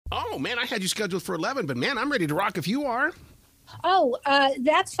Oh, man, I had you scheduled for 11, but man, I'm ready to rock if you are. Oh,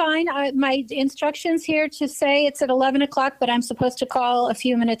 that's fine. My instructions here to say it's at 11 o'clock, but I'm supposed to call a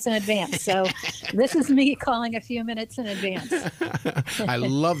few minutes in advance. So this is me calling a few minutes in advance. I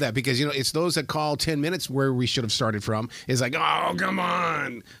love that because, it's those that call 10 minutes where we should have started from. It's like, oh, come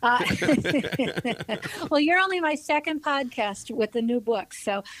on. Well, you're only my second podcast with the new book,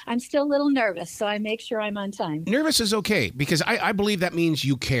 so I'm still a little nervous. So I make sure I'm on time. Nervous is okay because I believe that means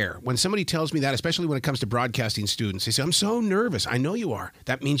you care. When somebody tells me that, especially when it comes to broadcasting students, they say, I'm so nervous. I know you are.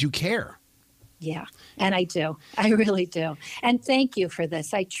 That means you care. Yeah, and I do. I really do. And thank you for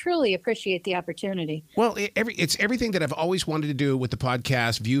this. I truly appreciate the opportunity. Well, it's everything that I've always wanted to do with the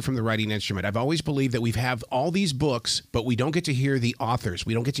podcast, View from the Writing Instrument. I've always believed that we have all these books, but we don't get to hear the authors.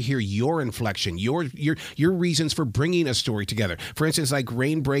 We don't get to hear your inflection, your reasons for bringing a story together. For instance, like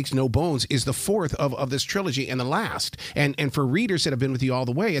Rain Breaks No Bones is the fourth of this trilogy and the last. And for readers that have been with you all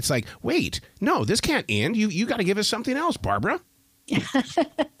the way, it's like, wait, no, this can't end. You got to give us something else, Barbara.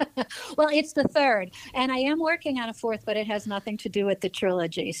 Well, it's the third, and I am working on a fourth, but it has nothing to do with the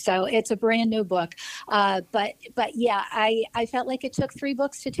trilogy. So it's a brand new book. But yeah, I felt like it took 3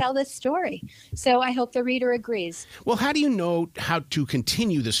 books to tell this story. So I hope the reader agrees. Well, how do you know how to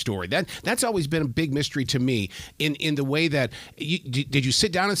continue the story? That's always been a big mystery to me in the way that did you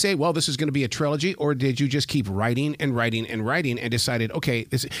sit down and say, well, this is going to be a trilogy, or did you just keep writing and writing and writing and decided, okay,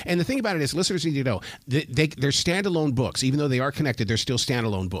 and the thing about it is listeners need to know they're standalone books, even though they are connected. They're still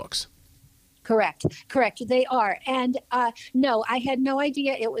standalone books. Correct. They are. And no, I had no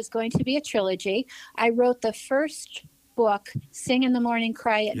idea it was going to be a trilogy. I wrote the first book, Sing in the Morning,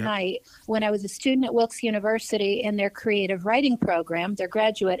 Cry at Night, when I was a student at Wilkes University in their creative writing program, their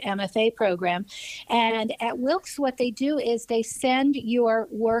graduate MFA program. And at Wilkes, what they do is they send your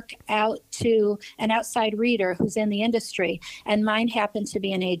work out to an outside reader who's in the industry. And mine happened to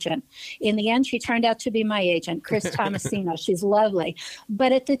be an agent. In the end, she turned out to be my agent, Chris Tomasino. She's lovely.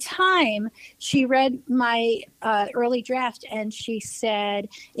 But at the time, she read my early draft and she said,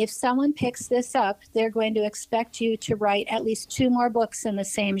 if someone picks this up, they're going to expect you to write at least 2 more books in the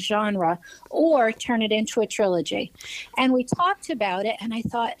same genre or turn it into a trilogy. And we talked about it, and I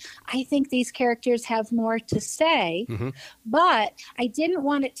thought, I think these characters have more to say, but I didn't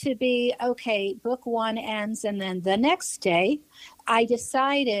want it to be, okay, book 1 ends and then the next day. I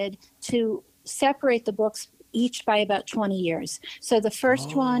decided to separate the books each by about 20 years. So the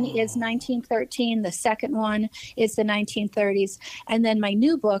first one is 1913. The second one is the 1930s. And then my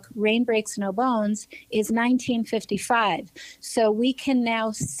new book, Rain Breaks No Bones, is 1955. So we can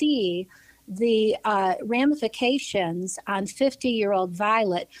now see the ramifications on 50-year-old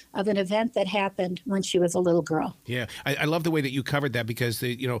Violet of an event that happened when she was a little girl. Yeah, I love the way that you covered that because,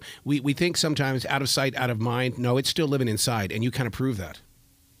 we think sometimes out of sight, out of mind. No, it's still living inside, and you kind of prove that.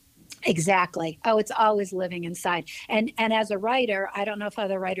 Exactly. Oh, it's always living inside. And as a writer, I don't know if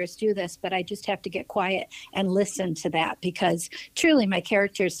other writers do this, but I just have to get quiet and listen to that because truly my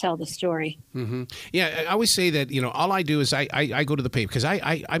characters tell the story. Mm-hmm. Yeah, I always say that, all I do is I go to the page because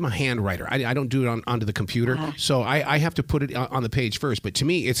I'm a hand writer. I don't do it onto the computer. So I have to put it on the page first. But to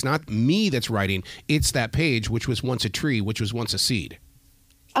me, it's not me that's writing. It's that page, which was once a tree, which was once a seed.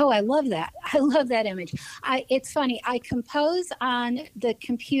 Oh, I love that. I love that image. It's funny. I compose on the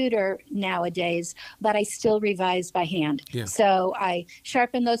computer nowadays, but I still revise by hand. Yeah. So I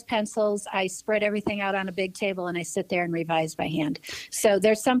sharpen those pencils, I spread everything out on a big table, and I sit there and revise by hand. So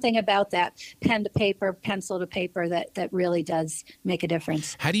there's something about that pen to paper, pencil to paper that really does make a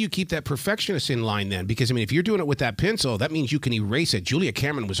difference. How do you keep that perfectionist in line then? Because, if you're doing it with that pencil, that means you can erase it. Julia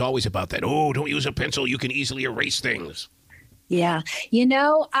Cameron was always about that. Oh, don't use a pencil. You can easily erase things. Yeah.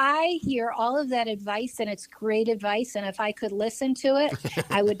 I hear all of that advice, and it's great advice. And if I could listen to it,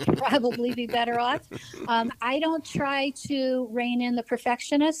 I would probably be better off. I don't try to rein in the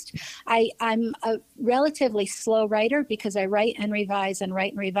perfectionist. I'm a relatively slow writer because I write and revise and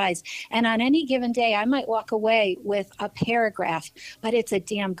write and revise. And on any given day, I might walk away with a paragraph, but it's a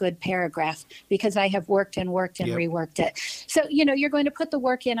damn good paragraph because I have worked and reworked it. So, you're going to put the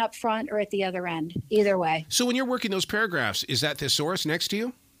work in up front or at the other end, either way. So when you're working those paragraphs, is that thesaurus next to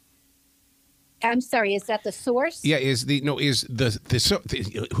you? I'm sorry, is that the source? Yeah, whoever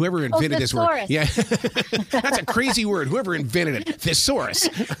invented this word. Yeah, that's a crazy word. Whoever invented it, thesaurus.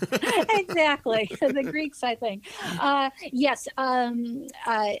 Exactly, the Greeks, I think. Yes,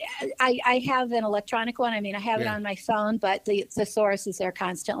 I have an electronic one. I have it on my phone, but the thesaurus is there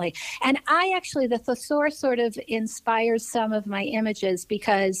constantly. And the thesaurus sort of inspires some of my images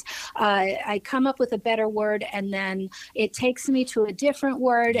because I come up with a better word, and then it takes me to a different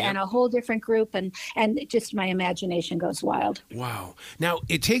word and a whole different group. soup, and just my imagination goes wild. Wow. Now,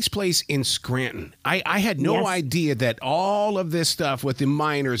 it takes place in Scranton. I had no Yes. idea that all of this stuff with the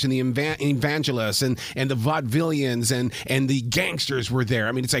miners and the evangelists and the vaudevillians and the gangsters were there.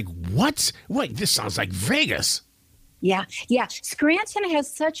 I mean, it's like, what? Wait, this sounds like Vegas. Yeah, yeah. Scranton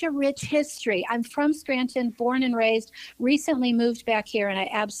has such a rich history. I'm from Scranton, born and raised, recently moved back here, and I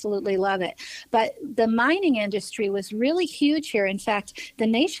absolutely love it. But the mining industry was really huge here. In fact, the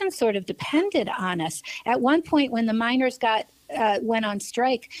nation sort of depended on us. At one point, when the miners went on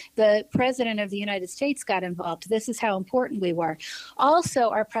strike, the president of the United States got involved. This is how important we were. Also,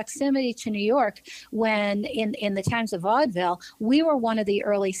 our proximity to New York, when in the times of vaudeville, we were one of the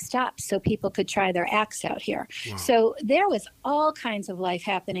early stops so people could try their acts out here. Wow. So there was all kinds of life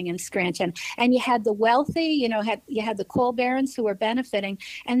happening in Scranton. And you had the wealthy, you had the coal barons who were benefiting,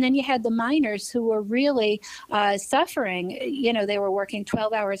 and then you had the miners who were really suffering. They were working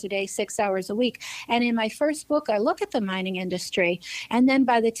 12 hours a day, 6 hours a week. And in my first book, I look at the mining industry. And then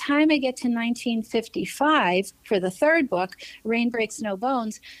by the time I get to 1955, for the third book, Rain Breaks No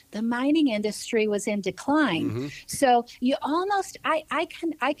Bones, the mining industry was in decline. Mm-hmm. So you almost,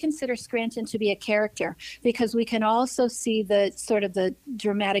 I consider Scranton to be a character, because we can also see the sort of the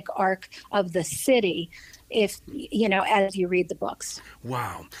dramatic arc of the city as you read the books.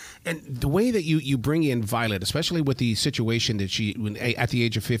 Wow. And the way that you bring in Violet, especially with the situation that at the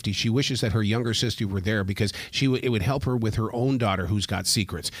age of 50, she wishes that her younger sister were there because it would help her with her own daughter who's got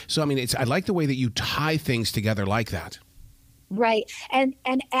secrets. So, I mean, I like the way that you tie things together like that. Right. And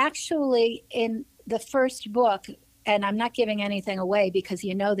actually, in the first book, and I'm not giving anything away because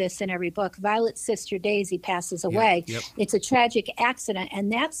you know this in every book, Violet's sister Daisy passes away. Yep. It's a tragic accident,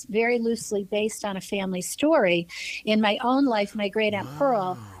 and that's very loosely based on a family story. In my own life, my great Aunt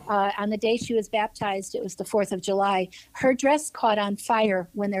Pearl, on the day she was baptized, it was the 4th of July, her dress caught on fire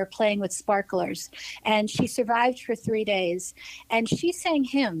when they were playing with sparklers, and she survived for 3 days, and she sang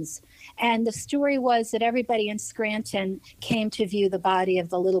hymns. And the story was that everybody in Scranton came to view the body of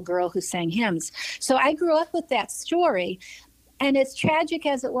the little girl who sang hymns. So I grew up with that story. And as tragic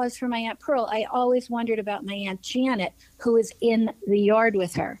as it was for my Aunt Pearl, I always wondered about my Aunt Janet, who was in the yard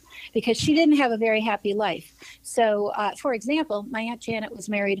with her, because she didn't have a very happy life. So, for example, my Aunt Janet was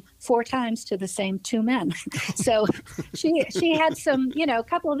married 4 times to the same 2 men. So she had some, a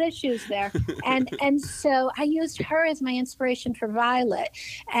couple of issues there. And so I used her as my inspiration for Violet.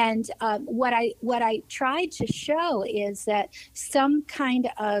 And what I tried to show is that some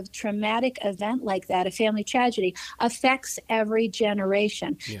kind of traumatic event like that, a family tragedy, affects every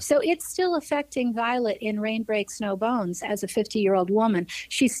generation. Yeah. So it's still affecting Violet in Rain Breaks No Bones as a 50-year-old woman.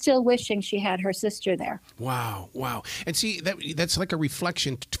 She's still wishing she had her sister there. Wow. And see, that's like a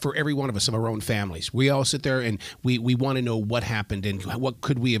reflection for every one of us of our own families. We all sit there and we want to know what happened and what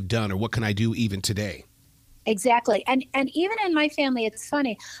could we have done or what can I do even today. Exactly. And even in my family, it's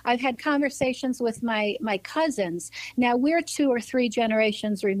funny. I've had conversations with my cousins. Now, we're 2 or 3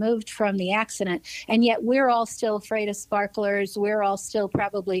 generations removed from the accident, and yet we're all still afraid of sparklers. We're all still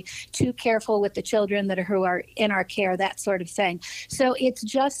probably too careful with the children who are in our care, that sort of thing. So it's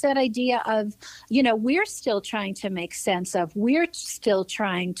just that idea of, we're still trying to make sense of, we're still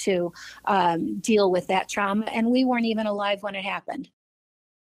trying to deal with that trauma, and we weren't even alive when it happened.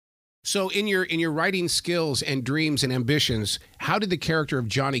 So in your writing skills and dreams and ambitions, how did the character of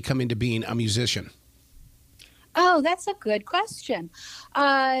Johnny come into being a musician? Oh, that's a good question.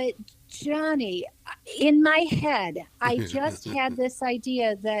 Johnny, in my head, I just had this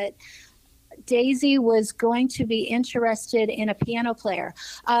idea that Daisy was going to be interested in a piano player.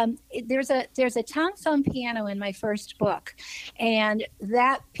 There's a tom thumb piano in my first book, and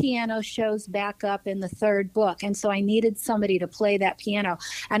that piano shows back up in the third book. And so I needed somebody to play that piano.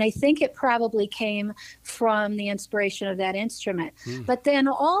 And I think it probably came from the inspiration of that instrument. But then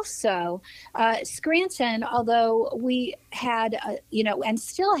also, Scranton, although we had, and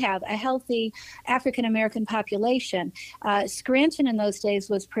still have a healthy African-American population, Scranton in those days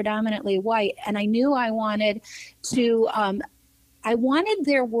was predominantly white. And I knew I wanted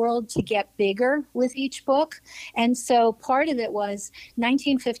their world to get bigger with each book. And so part of it was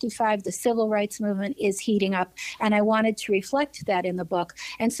 1955, the civil rights movement is heating up, and I wanted to reflect that in the book.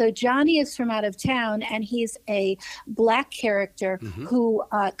 And so Johnny is from out of town, and he's a Black character who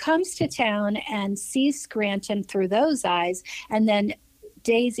comes to town and sees Scranton through those eyes, and then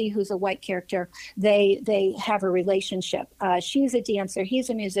Daisy, who's a white character, they have a relationship. She's a dancer,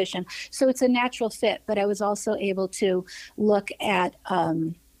 he's a musician, so it's a natural fit. But I was also able to look at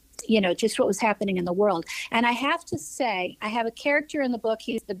just what was happening in the world. And I have to say, I have a character in the book.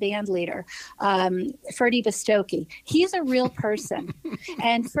 He's the band leader, Ferdy Bostocki. He's a real person.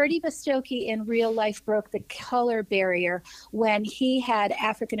 And Ferdy Bostocki in real life broke the color barrier when he had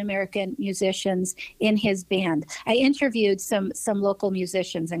African-American musicians in his band. I interviewed some local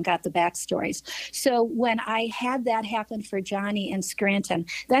musicians and got the backstories. So when I had that happen for Johnny in Scranton,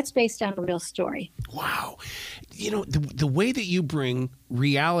 that's based on a real story. Wow. The way that you bring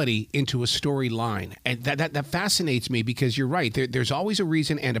reality into a storyline, and that fascinates me, because you're right. There's always a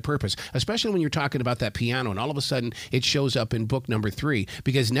reason and a purpose, especially when you're talking about that piano, and all of a sudden it shows up in book number 3.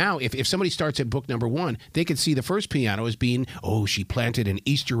 Because now if somebody starts at book number 1, they could see the first piano as being, oh, she planted an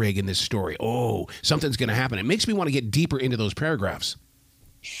Easter egg in this story. Oh, something's going to happen. It makes me want to get deeper into those paragraphs.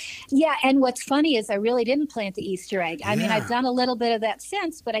 Yeah, and what's funny is I really didn't plant the Easter egg. I mean, I've done a little bit of that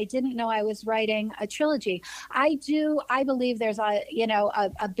since, but I didn't know I was writing a trilogy. I believe there's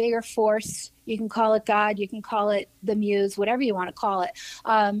a bigger force. You can call it God, you can call it the muse, whatever you want to call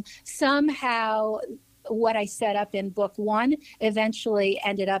it. Somehow what I set up in book 1 eventually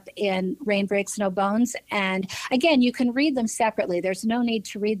ended up in Rain Breaks No Bones. And again, you can read them separately. There's no need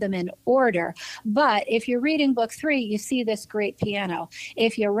to read them in order. But if you're reading book 3, you see this great piano.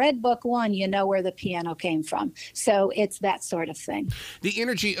 If you read book 1, you know where the piano came from. So it's that sort of thing. The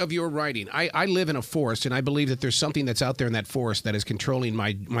energy of your writing. I live in a forest, and I believe that there's something that's out there in that forest that is controlling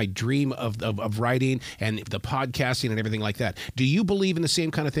my dream of writing and the podcasting and everything like that. Do you believe in the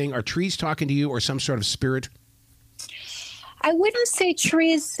same kind of thing? Are trees talking to you, or some sort of spirit? I wouldn't say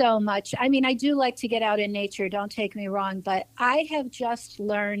trees so much. I mean, I do like to get out in nature, don't take me wrong, but I have just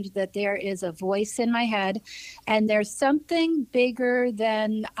learned that there is a voice in my head, and there's something bigger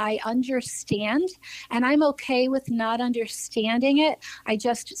than I understand, and I'm okay with not understanding it. I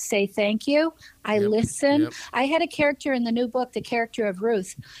just say thank you. I listen. Yep. I had a character in the new book, the character of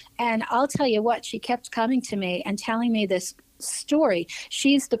Ruth, and I'll tell you what, she kept coming to me and telling me this story.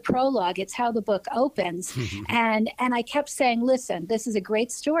 She's the prologue. It's how the book opens. And I kept saying, listen, this is a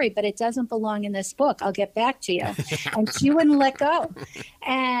great story, but it doesn't belong in this book. I'll get back to you. And she wouldn't let go.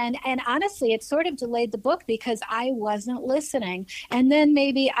 And honestly, it sort of delayed the book because I wasn't listening. And then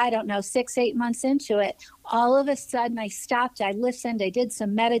maybe, I don't know, 6-8 months into it, all of a sudden I stopped, I listened, I did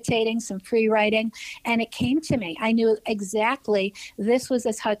some meditating, some free writing, and it came to me. I knew exactly this was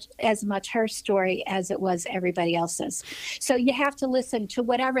as much her story as it was everybody else's. So you have to listen to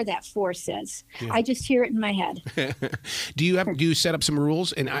whatever that force is. Yeah. I just hear it in my head. Do you set up some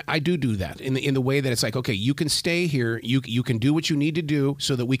rules? And I do that in the way that it's like, okay, you can stay here, you can do what you need to do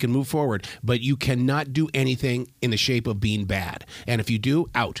so that we can move forward, but you cannot do anything in the shape of being bad. And if you do,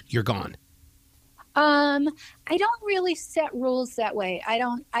 you're gone. I don't really set rules that way. I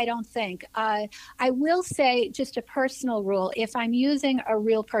don't think. I will say just a personal rule. If I'm using a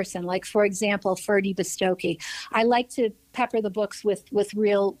real person, like for example, Ferdy Bostocki, I like to pepper the books with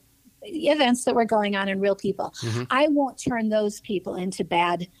real events that were going on in real people. Mm-hmm. I won't turn those people into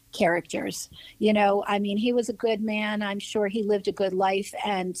bad characters. I mean, he was a good man. I'm sure he lived a good life.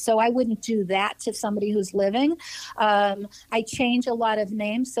 And so I wouldn't do that to somebody who's living. I change a lot of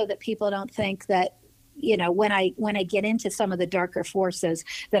names so that people don't think that, when I get into some of the darker forces,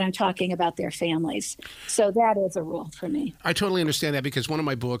 that I'm talking about their families. So that is a rule for me. I totally understand that, because one of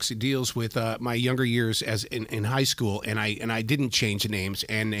my books deals with my younger years as in high school, and I didn't change the names,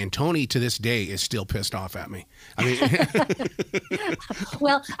 and Tony to this day is still pissed off at me. I mean,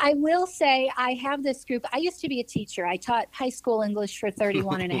 well, I will say I have this group. I used to be a teacher. I taught high school English for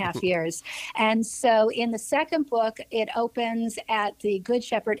 31 and a half years. And so in the second book, it opens at the Good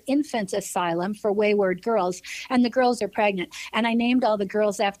Shepherd Infant Asylum for wayward girls, and the girls are pregnant. And I named all the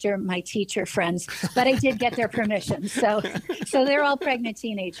girls after my teacher friends, but I did get their permission. So they're all pregnant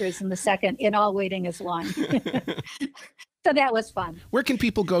teenagers in the second, in All Waiting Is Long. So that was fun. Where can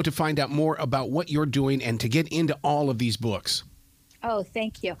people go to find out more about what you're doing and to get into all of these books? Oh,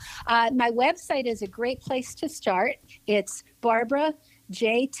 thank you. My website is a great place to start. It's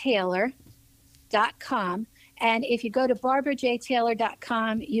barbarajtaylor.com. And if you go to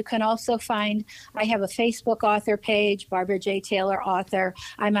barbarajtaylor.com, you can also find, I have a Facebook author page, Barbara J. Taylor Author.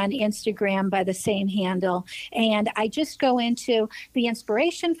 I'm on Instagram by the same handle. And I just go into the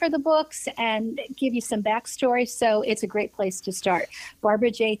inspiration for the books and give you some backstory. So it's a great place to start,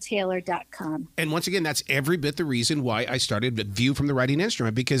 barbarajtaylor.com. And once again, that's every bit the reason why I started View from the Writing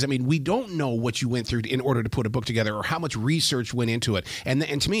Instrument, because, I mean, we don't know what you went through in order to put a book together or how much research went into it. And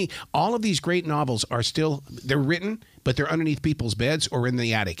to me, all of these great novels are still... They're written, but they're underneath people's beds or in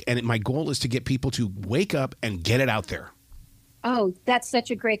the attic. And my goal is to get people to wake up and get it out there. Oh, that's such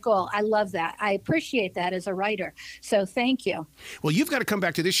a great goal. I love that. I appreciate that as a writer. So thank you. Well, you've got to come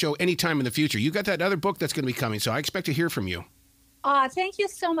back to this show anytime in the future. You got that other book that's going to be coming, so I expect to hear from you. Thank you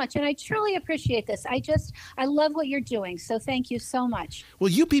so much. And I truly appreciate this. I love what you're doing. So thank you so much. Well,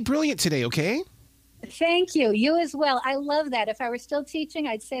 you be brilliant today, okay? Thank you. You as well. I love that. If I were still teaching,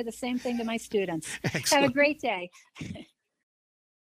 I'd say the same thing to my students. Excellent. Have a great day.